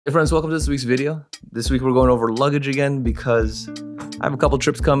Hey friends, welcome to this week's video. This week we're going over luggage again because I have a couple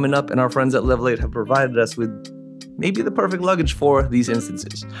trips coming up and our friends at Level8 have provided us with maybe the perfect luggage for these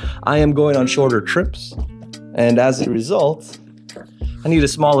instances. I am going on shorter trips and as a result, I need a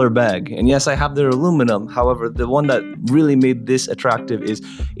smaller bag. And yes, I have their aluminum. However, the one that really made this attractive is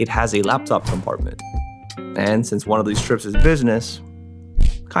it has a laptop compartment. And since one of these trips is business,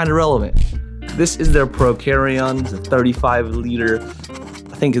 kind of relevant. This is their Pro carry-on. It's a 35-liter,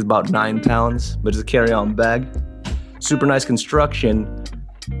 I think it's about 9 pounds, but it's a carry-on bag. Super nice construction,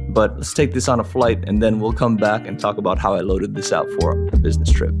 but let's take this on a flight and then we'll come back and talk about how I loaded this out for a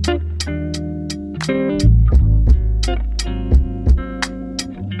business trip.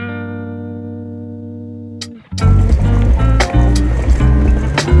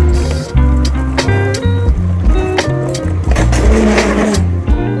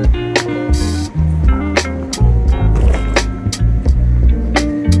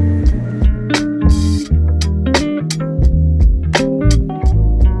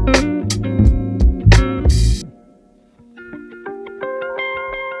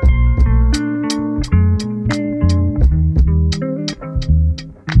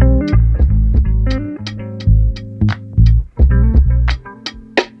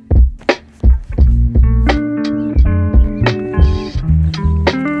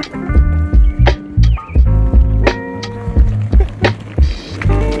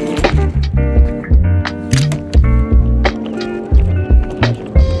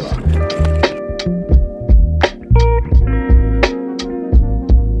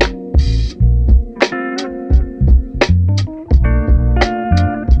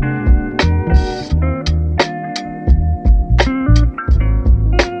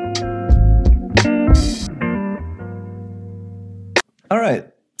 All right,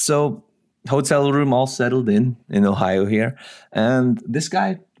 so hotel room all settled in Ohio here, and this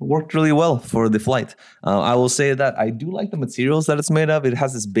guy worked really well for the flight. I will say that I do like the materials that it's made of. It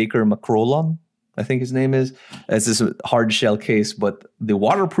has this 𝐓𝐘𝐒, I think his name is. It's this hard shell case, but the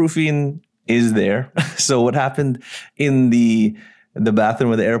waterproofing is there. So what happened in the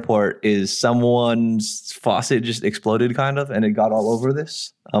bathroom of the airport is someone's faucet just exploded kind of, and it got all over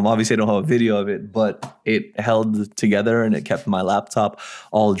this. Obviously I don't have a video of it, but it held together and it kept my laptop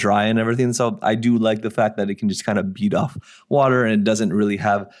all dry and everything. So I do like the fact that it can just kind of beat off water and it doesn't really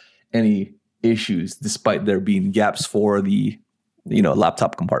have any issues despite there being gaps for the,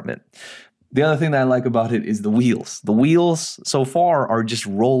 laptop compartment. The other thing that I like about it is the wheels. The wheels so far are just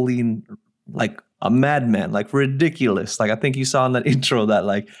rolling like a madman, like ridiculous. Like I think you saw in that intro that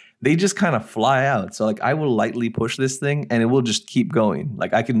like they just kind of fly out. So like I will lightly push this thing and it will just keep going.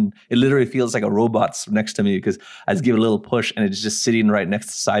 Like it literally feels like a robot's next to me because I just give it a little push and it's just sitting right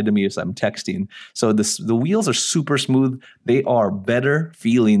next side to me as I'm texting. So the wheels are super smooth. They are better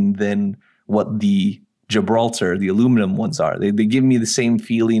feeling than what the Gibraltar, the aluminum ones are. They give me the same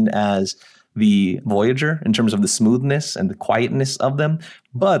feeling as the Voyager in terms of the smoothness and the quietness of them.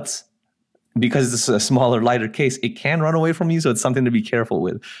 But because this is a smaller, lighter case, it can run away from you, so it's something to be careful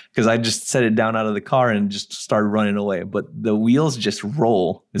with. Because I just set it down out of the car and just started running away. But the wheels just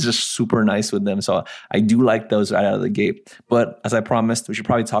roll. It's just super nice with them. So I do like those right out of the gate. But as I promised, we should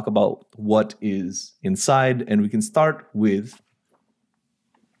probably talk about what is inside. And we can start with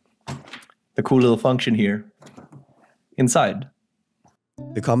the cool little function here inside.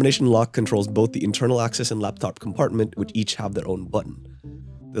 The combination lock controls both the internal access and laptop compartment, which each have their own button.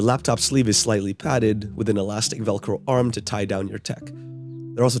 The laptop sleeve is slightly padded with an elastic Velcro arm to tie down your tech.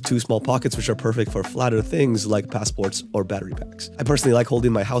 There are also 2 small pockets which are perfect for flatter things like passports or battery packs. I personally like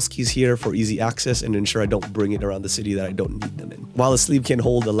holding my house keys here for easy access and ensure I don't bring it around the city that I don't need them in. While the sleeve can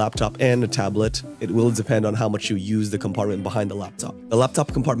hold a laptop and a tablet, it will depend on how much you use the compartment behind the laptop. The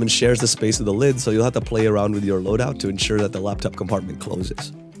laptop compartment shares the space with the lid, so you'll have to play around with your loadout to ensure that the laptop compartment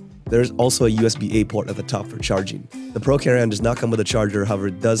closes. There's also a USB-A port at the top for charging. The Pro carry-on does not come with a charger, however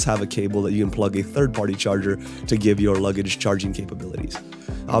it does have a cable that you can plug a third-party charger to give your luggage charging capabilities.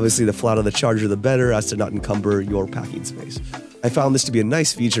 Obviously the flatter the charger the better as to not encumber your packing space. I found this to be a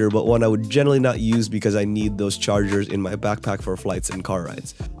nice feature, but one I would generally not use because I need those chargers in my backpack for flights and car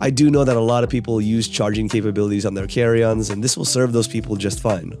rides. I do know that a lot of people use charging capabilities on their carry-ons, and this will serve those people just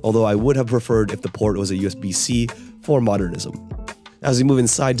fine, although I would have preferred if the port was a USB-C for modernism. As we move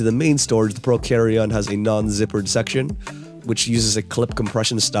inside to the main storage, the Pro carry-on has a non-zippered section, which uses a clip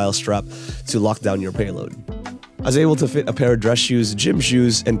compression style strap to lock down your payload. I was able to fit a pair of dress shoes, gym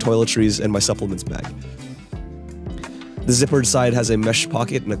shoes, and toiletries in my supplements bag. The zippered side has a mesh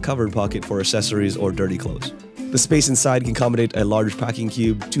pocket and a covered pocket for accessories or dirty clothes. The space inside can accommodate a large packing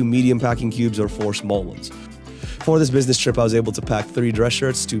cube, 2 medium packing cubes, or 4 small ones. For this business trip, I was able to pack 3 dress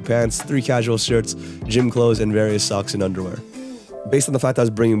shirts, 2 pants, 3 casual shirts, gym clothes, and various socks and underwear. Based on the fact that I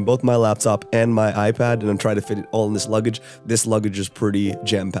was bringing both my laptop and my iPad and I'm trying to fit it all in this luggage is pretty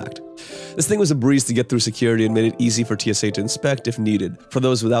jam-packed. This thing was a breeze to get through security and made it easy for TSA to inspect if needed. For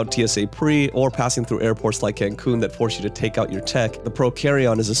those without TSA pre or passing through airports like Cancun that force you to take out your tech, the Pro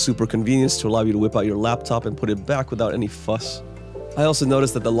Carry-On is a super convenience to allow you to whip out your laptop and put it back without any fuss. I also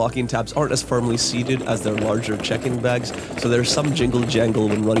noticed that the locking tabs aren't as firmly seated as their larger check-in bags, so there's some jingle-jangle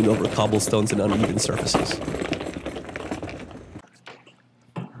when running over cobblestones and uneven surfaces.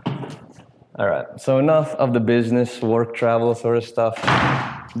 All right, so enough of the business, work, travel sort of stuff.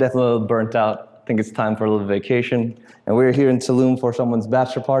 Definitely a little burnt out. I think it's time for a little vacation. And we're here in Tulum for someone's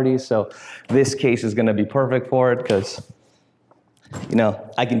bachelor party, so this case is gonna be perfect for it because, you know,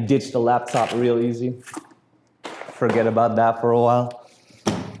 I can ditch the laptop real easy. Forget about that for a while.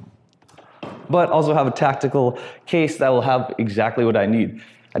 But also have a tactical case that will have exactly what I need.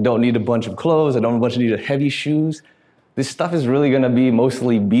 I don't need a bunch of clothes, I don't need heavy shoes. This stuff is really gonna be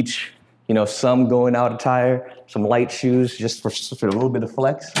mostly beach, you know, some going out attire, some light shoes, just for a little bit of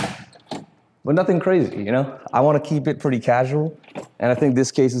flex. But nothing crazy, you know? I wanna keep it pretty casual, and I think this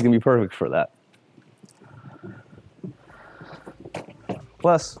case is gonna be perfect for that.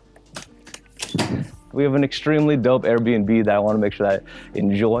 Plus, we have an extremely dope Airbnb that I wanna make sure that I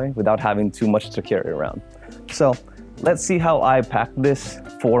enjoy without having too much to carry around. So let's see how I pack this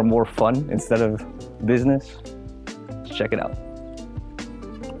for more fun instead of business. Let's check it out.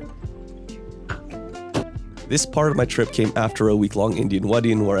 This part of my trip came after a week-long Indian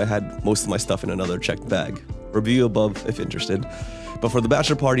wedding where I had most of my stuff in another checked bag. Review above if interested. But for the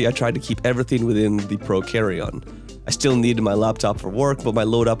bachelor party, I tried to keep everything within the Pro Carry-On. I still needed my laptop for work, but my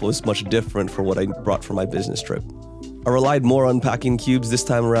load up was much different for what I brought for my business trip. I relied more on packing cubes this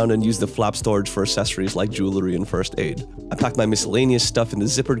time around and used the flap storage for accessories like jewelry and first aid. I packed my miscellaneous stuff in the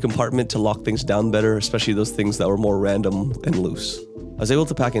zippered compartment to lock things down better, especially those things that were more random and loose. I was able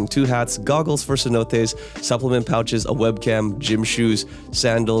to pack in 2 hats, goggles for cenotes, supplement pouches, a webcam, gym shoes,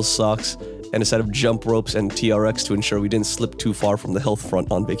 sandals, socks, and a set of jump ropes and TRX to ensure we didn't slip too far from the health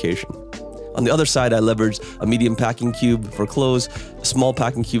front on vacation. On the other side, I leveraged a medium packing cube for clothes, a small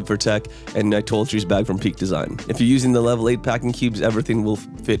packing cube for tech, and my toiletries bag from Peak Design. If you're using the Level 8 packing cubes, everything will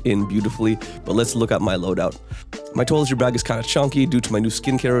fit in beautifully, but let's look at my loadout. My toiletry bag is kind of chunky due to my new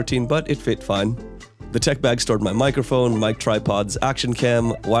skincare routine, but it fit fine. The tech bag stored my microphone, mic tripods, action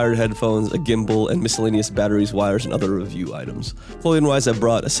cam, wired headphones, a gimbal, and miscellaneous batteries, wires, and other review items. Clothing-wise, I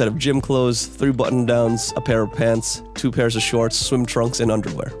brought a set of gym clothes, 3 button-downs, a pair of pants, 2 pairs of shorts, swim trunks, and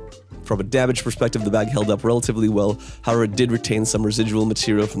underwear. From a damage perspective, the bag held up relatively well, however it did retain some residual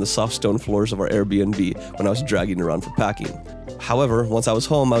material from the soft stone floors of our Airbnb when I was dragging around for packing. However, once I was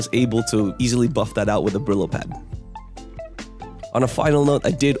home, I was able to easily buff that out with a Brillo pad. On a final note,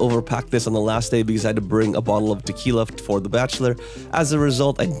 I did overpack this on the last day because I had to bring a bottle of tequila for the bachelor. As a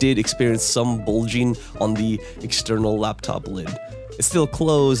result, I did experience some bulging on the external laptop lid. It's still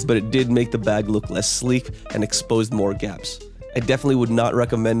closed, but it did make the bag look less sleek and exposed more gaps. I definitely would not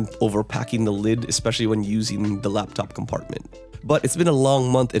recommend overpacking the lid, especially when using the laptop compartment. But it's been a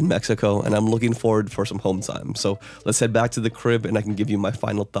long month in Mexico and I'm looking forward for some home time. So let's head back to the crib and I can give you my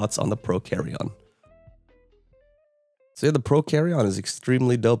final thoughts on the Pro Carry-On. So yeah, the Pro Carry-On is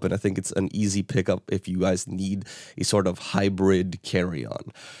extremely dope, and I think it's an easy pickup if you guys need a sort of hybrid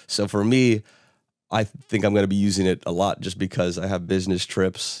carry-on. So for me, I think I'm going to be using it a lot just because I have business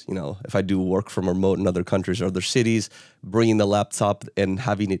trips. You know, if I do work from remote in other countries or other cities, bringing the laptop and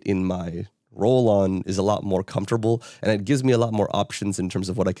having it in my roll-on is a lot more comfortable, and it gives me a lot more options in terms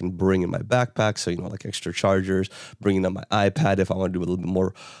of what I can bring in my backpack. So, you know, like extra chargers, bringing up my iPad if I want to do a little bit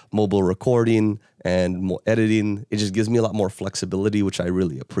more mobile recording and more editing. It just gives me a lot more flexibility, which I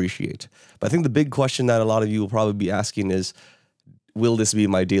really appreciate. But I think the big question that a lot of you will probably be asking is, will this be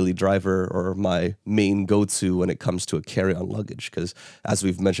my daily driver or my main go-to when it comes to a carry-on luggage? Because as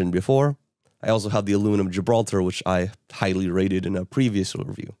we've mentioned before, I also have the aluminum Gibraltar, which I highly rated in a previous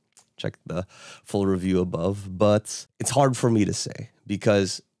review. Check the full review above, but it's hard for me to say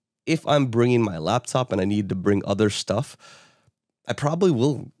because if I'm bringing my laptop and I need to bring other stuff, I probably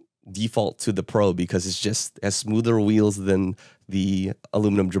will default to the Pro because it's just has smoother wheels than the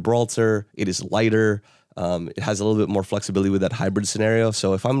aluminum Gibraltar. It is lighter. It has a little bit more flexibility with that hybrid scenario.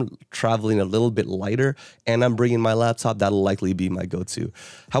 So if I'm traveling a little bit lighter and I'm bringing my laptop, that'll likely be my go-to.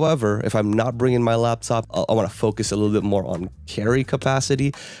 However, if I'm not bringing my laptop, I want to focus a little bit more on carry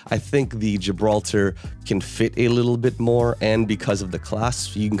capacity. I think the Gibraltar can fit a little bit more, and because of the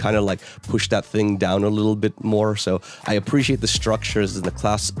clasp, you can kind of like push that thing down a little bit more. So I appreciate the structures and the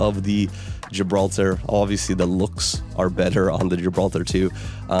clasp of the Gibraltar. Obviously, the looks are better on the Gibraltar too.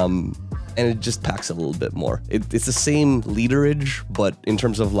 And it just packs a little bit more. It's the same literage, but in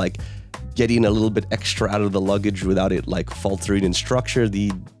terms of like getting a little bit extra out of the luggage without it like faltering in structure,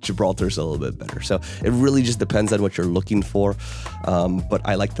 the Gibraltar's a little bit better. So it really just depends on what you're looking for. But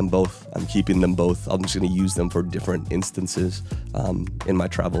I like them both. I'm keeping them both. I'm just going to use them for different instances in my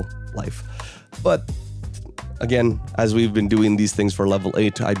travel life. But again, as we've been doing these things for Level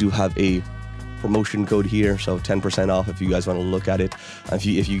 8, I do have a promotion code here, so 10% off if you guys want to look at it. If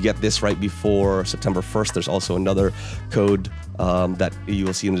you get this right before September 1st, there's also another code that you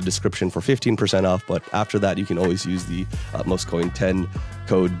will see in the description for 15% off, but after that you can always use the 𝐵𝐷𝐶𝐒10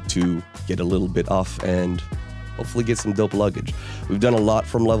 code to get a little bit off and hopefully get some dope luggage. We've done a lot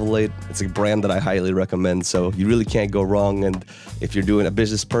from Level 8. It's a brand that I highly recommend, so you really can't go wrong. And if you're doing a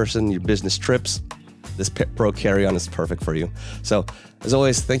business person, your business trips, this Pro carry-on is perfect for you. So, as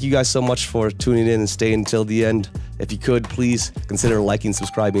always, thank you guys so much for tuning in and staying until the end. If you could, please consider liking,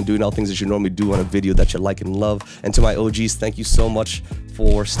 subscribing, doing all things that you normally do on a video that you like and love. And to my OGs, thank you so much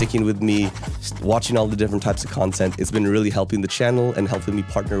for sticking with me, watching all the different types of content. It's been really helping the channel and helping me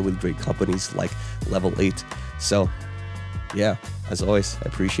partner with great companies like Level 8. So, yeah, as always, I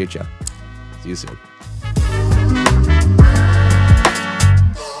appreciate you. See you soon.